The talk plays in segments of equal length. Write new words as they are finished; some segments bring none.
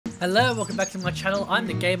Hello, welcome back to my channel. I'm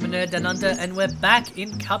the gamer nerd Downunder, and we're back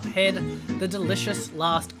in Cuphead, the delicious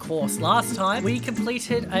last course. Last time, we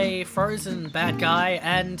completed a frozen bad guy,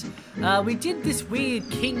 and we did this weird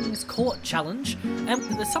King's Court challenge, and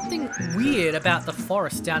there's something weird about the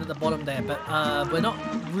forest down at the bottom there, but we're not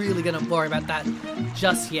really going to worry about that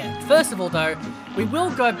just yet. First of all, though, we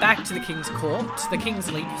will go back to the King's Court, the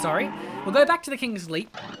King's Leap, sorry. We'll go back to the King's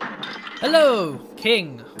Leap. Hello,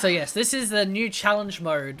 King. So yes, this is the new challenge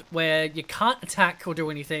mode where you can't attack or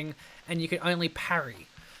do anything and you can only parry.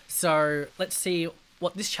 So let's see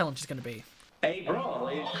what this challenge is going to be. A brawl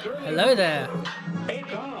is true. Hello there.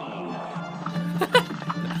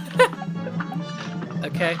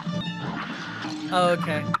 Okay. Oh,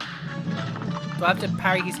 okay. Do I have to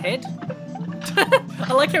parry his head?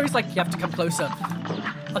 I like how he's like, you have to come closer.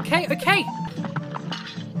 Okay, okay.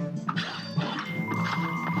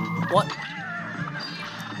 What?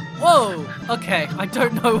 Whoa! Okay, I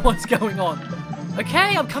don't know what's going on.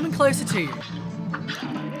 Okay, I'm coming closer to you.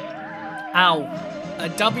 Ow. A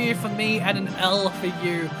W for me and an L for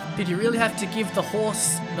you. Did you really have to give the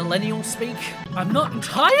horse millennial speak? I'm not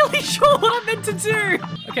entirely sure what I meant to do.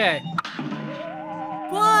 Okay.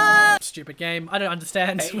 What? Stupid game. I don't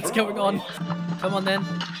understand what's going on. Come on then.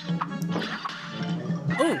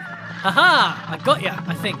 Ooh. Haha! I got ya,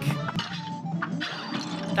 I think.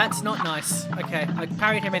 That's not nice. Okay, I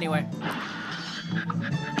parried him anyway.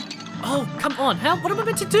 Oh, come on. What am I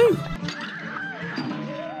meant to do?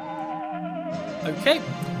 Okay,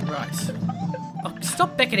 right. Oh,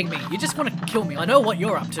 stop beckoning me. You just want to kill me. I know what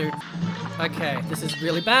you're up to. Okay, this is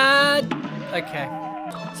really bad. Okay.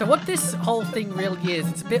 So what this whole thing really is,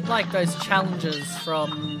 it's a bit like those challenges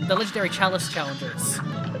from the legendary Chalice challenges.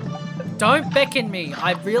 Don't beckon me.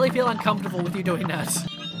 I really feel uncomfortable with you doing that.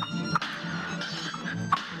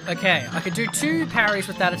 Okay, I could do 2 parries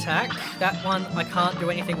with that attack. That one I can't do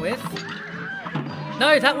anything with.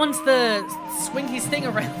 No, that one's the swing his thing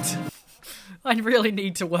around. I really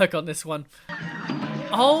need to work on this one.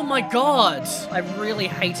 Oh my god! I really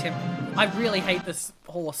hate him. I really hate this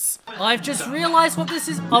horse. I've just realized what this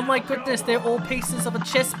is. Oh my goodness, they're all pieces of a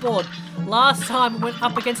chessboard. Last time we went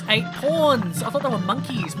up against 8 pawns. I thought they were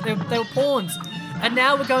monkeys, but they were pawns. And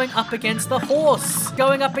now we're going up against the horse.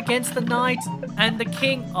 Going up against the knight and the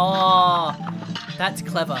king. Oh, that's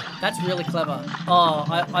clever. That's really clever. Oh,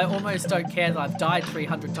 I almost don't care that I've died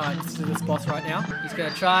 300 times to this boss right now. He's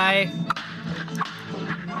going to try.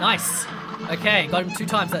 Nice. Okay, got him 2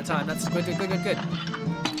 times that time. That's good, good, good, good, good.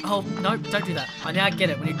 Oh, no, don't do that. I now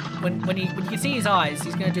get it. When you can see his eyes,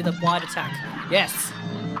 he's going to do the wide attack. Yes.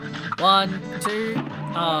 1, 2.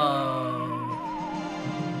 Oh.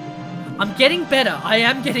 I'm getting better. I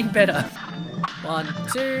am getting better. 1,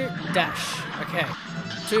 2, dash. Okay.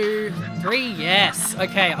 2, 3, yes.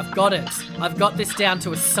 Okay, I've got it. I've got this down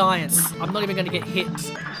to a science. I'm not even going to get hit.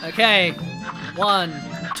 Okay. 1,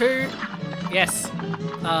 2, yes.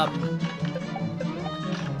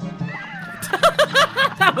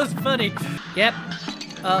 That was funny. Yep.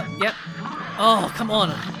 Yep. Oh, come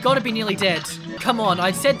on. Gotta be nearly dead. Come on.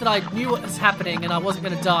 I said that I knew what was happening and I wasn't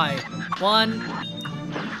going to die. 1.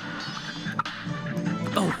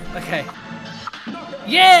 Oh, okay.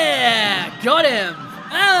 Yeah! Got him!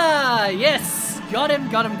 Ah, yes! Got him,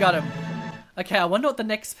 got him, got him. Okay, I wonder what the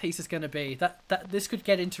next piece is going to be. This could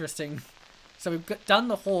get interesting. So we've done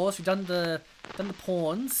the horse, we've done the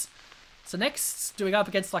pawns. So next, do we go up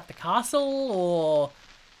against like the castle or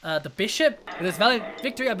the bishop? With this valiant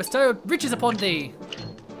victory, I bestow riches upon thee.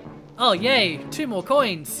 Oh, yay! 2 more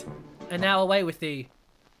coins. And now away with thee.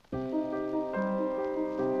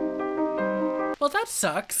 Well, that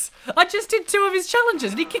sucks. I just did 2 of his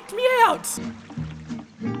challenges and he kicked me out.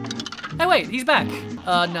 Hey, wait, he's back.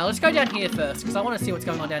 No, let's go down here first because I want to see what's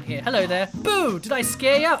going on down here. Hello there. Boo! Did I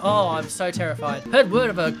scare you? Oh, I'm so terrified. Heard word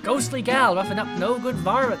of a ghostly gal roughing up no good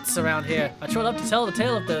varmints around here. I'd sure love to tell the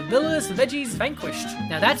tale of the villainous veggies vanquished.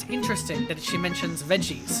 Now, that's interesting that she mentions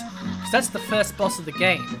veggies. Because that's the first boss of the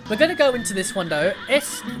game. We're going to go into this one, though.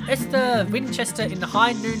 Esther Winchester in the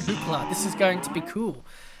High Noon Hoopla. This is going to be cool.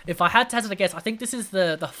 If I had to hazard a guess, I think this is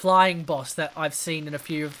the flying boss that I've seen in a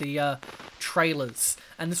few of the trailers.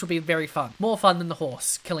 And this will be very fun. More fun than the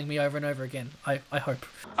horse killing me over and over again, I hope.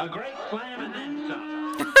 A great slam and then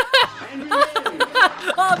some.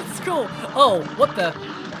 Oh, this is cool. Oh, what the?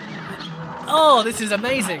 Oh, this is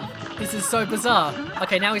amazing. This is so bizarre.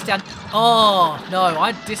 Okay, now he's down. Oh, no,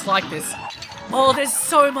 I dislike this. Oh, there's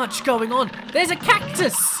so much going on. There's a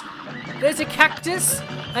cactus. There's a cactus,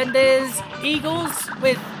 and there's eagles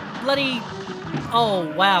with bloody...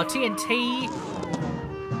 Oh, wow, TNT.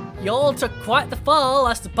 Y'all took quite the fall.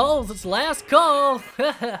 I suppose it's last call.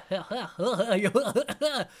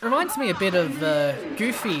 Reminds me a bit of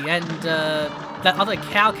Goofy and that other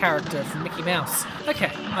cow character from Mickey Mouse.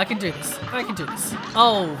 Okay, I can do this. I can do this.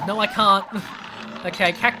 Oh, no I can't.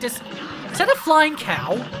 Okay, cactus. Is that a flying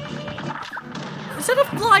cow? Is that a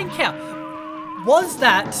flying cow? Was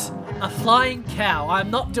that a flying cow?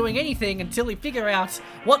 I'm not doing anything until we figure out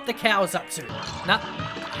what the cow is up to. Nah,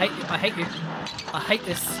 I hate you. I hate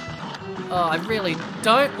this. Oh, I really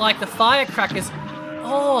don't like the firecrackers.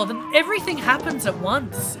 Oh, then everything happens at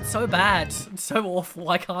once. It's so bad. It's so awful.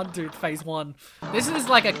 I can't do phase 1. This is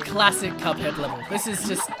like a classic Cuphead level. This is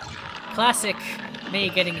just classic me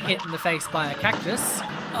getting hit in the face by a cactus.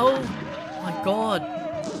 Oh my god.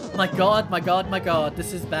 My god, my god, my god.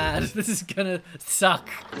 This is bad. This is gonna suck.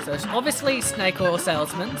 So obviously snake oil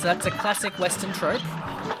salesman. So that's a classic Western trope.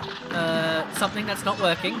 Something that's not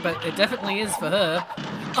working, but it definitely is for her.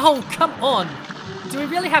 Oh, come on. Do we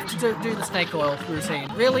really have to do the snake oil routine?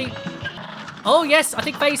 Really? Oh, yes, I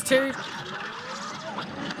think phase 2.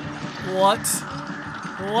 What?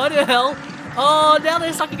 What the hell? Oh, now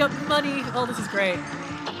they're sucking up money. Oh, this is great.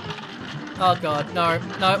 Oh, God. No,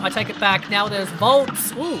 no, I take it back. Now there's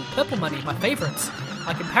volts. Ooh, purple money, my favorites.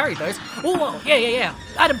 I can parry those. Ooh, yeah, yeah, yeah.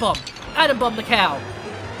 Atom bomb. Atom bomb the cow.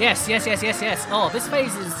 Yes, yes, yes, yes, yes. Oh, this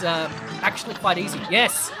phase is actually quite easy.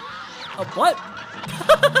 Yes. Oh, what?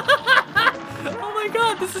 Oh my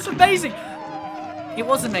god, this is amazing. It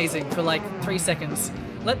was amazing for like 3 seconds.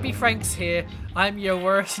 Let me franks here. I'm your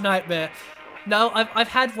worst nightmare. No, I've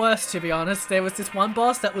had worse, to be honest. There was this one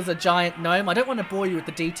boss that was a giant gnome. I don't want to bore you with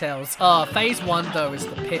the details. Oh, phase 1 though is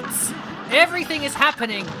the pits. Everything is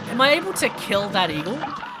happening. Am I able to kill that eagle?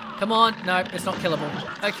 Come on. No, it's not killable.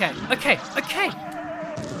 Okay, okay, okay.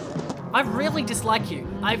 I really dislike you.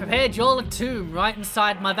 I prepared your tomb right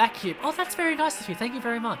inside my vacuum. Oh, that's very nice of you. Thank you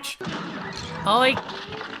very much.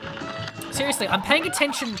 Seriously, I'm paying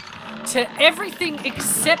attention to everything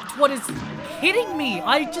except what is hitting me.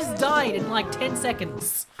 I just died in like 10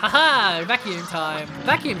 seconds. Haha, vacuum time.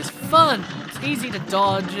 Vacuum is fun. It's easy to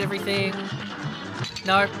dodge everything.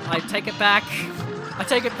 No, I take it back. I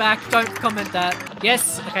take it back. Don't comment that.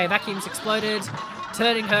 Yes, okay, vacuum's exploded,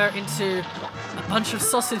 turning her into a bunch of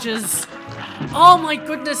sausages. Oh my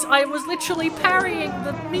goodness, I was literally parrying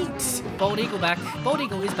the meat. Bald eagle back. Bald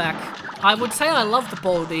eagle is back. I would say I love the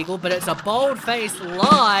bald eagle, but it's a bold-faced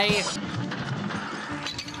lie.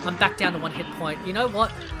 I'm back down to 1 hit point. You know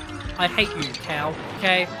what? I hate you, cow.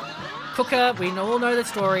 Okay. Cooker, we all know the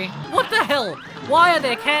story. What the hell? Why are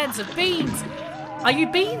there cans of beans? Are you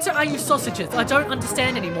beans or are you sausages? I don't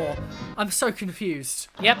understand anymore. I'm so confused.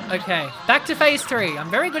 Yep, okay. Back to phase 3.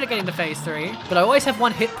 I'm very good at getting to phase 3, but I always have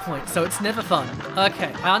 1 hit point, so it's never fun.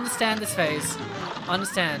 Okay, I understand this phase. I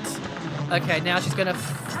understand. Okay, now she's gonna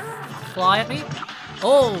fly at me.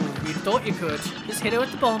 Oh, you thought you could. Just hit her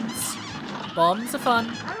with the bombs. Bombs are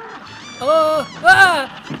fun. Oh, ah!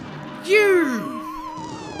 You!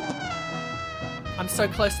 I'm so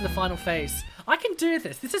close to the final phase. I can do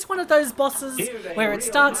this. This is one of those bosses where it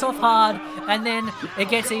starts off hard and then it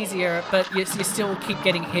gets easier, but you still keep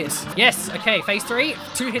getting hit. Yes, okay, phase 3,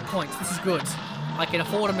 2 hit points. This is good. I can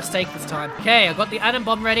afford a mistake this time. Okay, I got the atom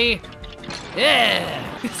bomb ready.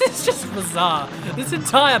 Yeah! This is just bizarre. This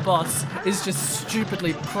entire boss is just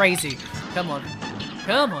stupidly crazy. Come on.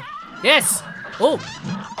 Come on. Yes! Oh!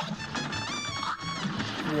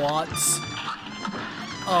 What?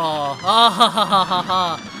 Oh. Ah ha ha ha ha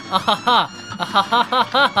ha. Ah ha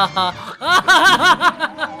ha.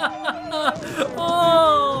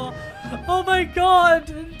 Oh, oh my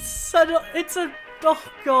god, it's a, oh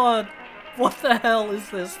god, what the hell is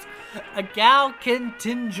this? A gal can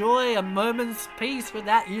enjoy a moment's peace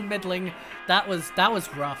without you meddling. That was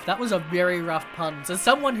rough. That was a very rough pun. So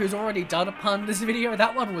someone who's already done a pun this video,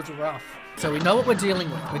 that one was rough. So we know what we're dealing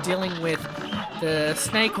with. We're dealing with the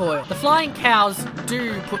snake oil. The flying cows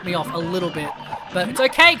do put me off a little bit, but it's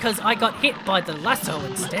okay because I got hit by the lasso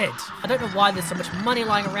instead. I don't know why there's so much money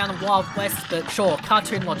lying around the Wild West, but sure,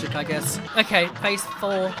 cartoon logic, I guess. Okay, phase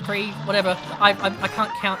 4, 3, whatever. I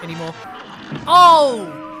can't count anymore.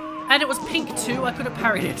 Oh! And it was pink too, I could have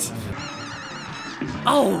parried it.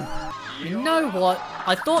 Oh! You know what?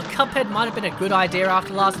 I thought Cuphead might have been a good idea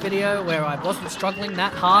after last video where I wasn't struggling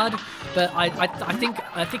that hard, but I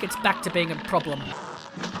think it's back to being a problem.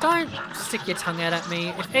 Don't stick your tongue out at me.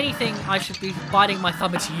 If anything, I should be biting my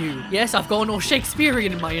thumb at you. Yes, I've gone all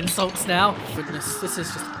Shakespearean in my insults now. Goodness, this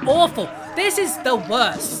is just awful. This is the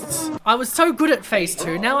worst. I was so good at phase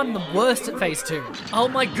 2, now I'm the worst at phase 2. Oh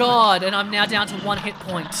my god, and I'm now down to 1 hit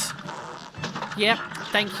point. Yep,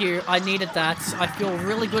 thank you. I needed that. I feel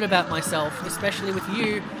really good about myself, especially with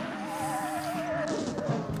you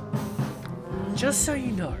just so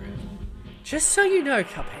you know,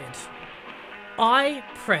 Cuphead, I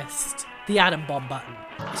pressed the atom bomb button.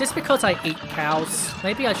 Is this because I eat cows?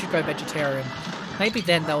 Maybe I should go vegetarian. Maybe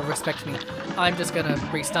then they'll respect me. I'm just gonna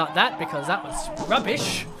restart that because that was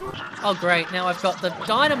rubbish. Oh great, now I've got the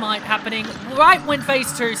dynamite happening right when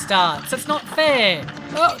phase 2 starts. That's not fair.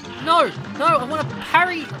 Oh, no, I want to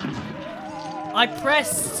parry. I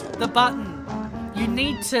pressed the button. You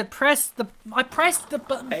need to press the... I pressed the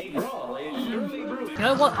button. A brawl is surely brewing. You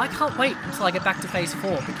know what? I can't wait until I get back to phase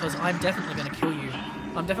 4 because I'm definitely going to kill you.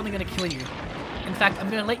 I'm definitely going to kill you. In fact, I'm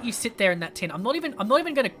going to let you sit there in that tin. I'm not even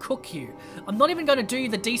going to cook you. I'm not even going to do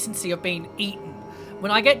the decency of being eaten.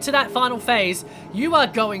 When I get to that final phase, you are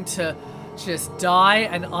going to just die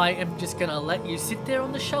and I am just going to let you sit there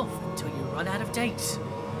on the shelf until you run out of date.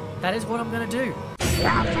 That is what I'm going to do.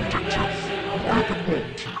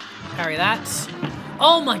 Parry that.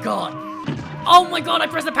 Oh my god. Oh my god, I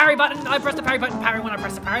pressed the parry button. I pressed the parry button. Parry when I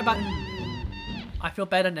press the parry button. I feel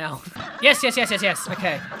better now. Yes.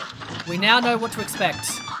 Okay. We now know what to expect.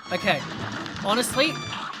 Okay. Honestly,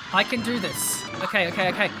 I can do this. Okay.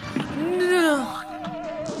 No.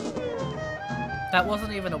 That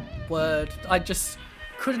wasn't even a word. I just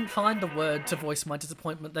couldn't find the word to voice my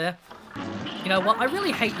disappointment there. You know what? I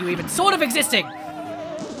really hate you even sort of existing.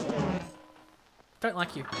 Don't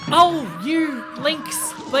like you. Oh, you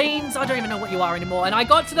Lynx Beans. I don't even know what you are anymore. And I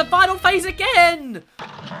got to the final phase again.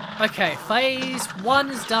 Okay, phase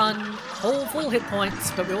 1 is done. Full hit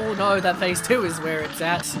points, but we all know that phase 2 is where it's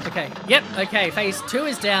at. Okay, yep, okay, phase 2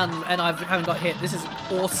 is down and I haven't got hit. This is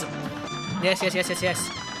awesome. Yes.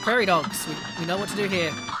 Prairie dogs. We know what to do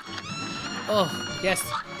here. Oh, yes.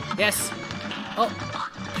 Oh,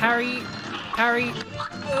 parry.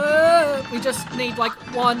 We just need like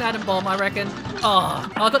one atom bomb, I reckon. Oh,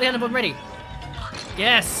 I got the atom bomb ready.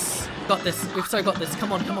 Yes, got this. We've so got this.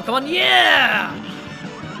 Come on. Yeah!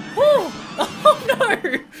 Woo! Oh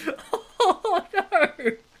no! Oh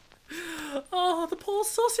no! Oh, the poor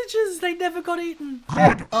sausages. They never got eaten.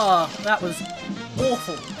 Oh, that was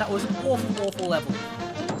awful. That was an awful level.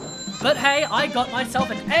 But hey, I got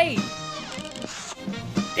myself an A.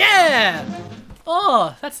 Yeah!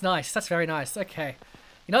 Oh, that's nice. That's very nice. Okay.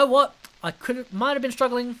 You know what? Might have been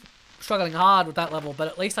struggling hard with that level, but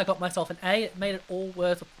at least I got myself an A. It made it all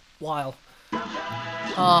worthwhile.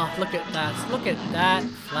 Oh, look at that. Look at that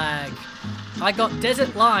flag. I got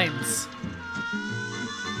desert limes.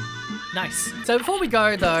 Nice. So before we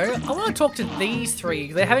go though, I want to talk to these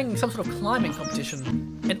three. They're having some sort of climbing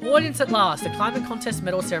competition. An audience at last. The climbing contest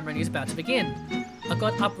medal ceremony is about to begin. I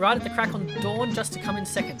got up right at the crack on dawn just to come in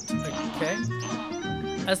second. Okay.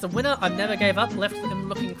 As the winner, I never gave up, left them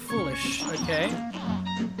looking foolish. Okay.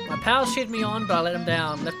 My pals cheered me on, but I let them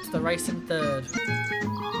down. Left the race in third.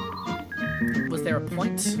 Was there a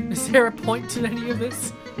point? Is there a point to any of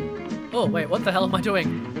this? Oh, wait, what the hell am I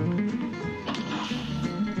doing?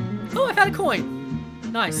 Oh, I found a coin!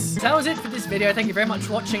 Nice. So that was it for this video. Thank you very much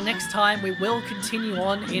for watching. Next time, we will continue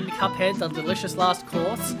on in Cuphead, the delicious last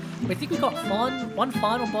course. We think we got one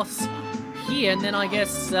final boss here, and then I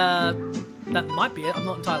guess that might be it. I'm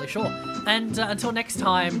not entirely sure. And until next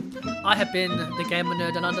time, I have been the Gamer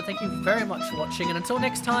Nerd Downunder. Thank you very much for watching, and until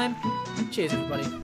next time, cheers everybody.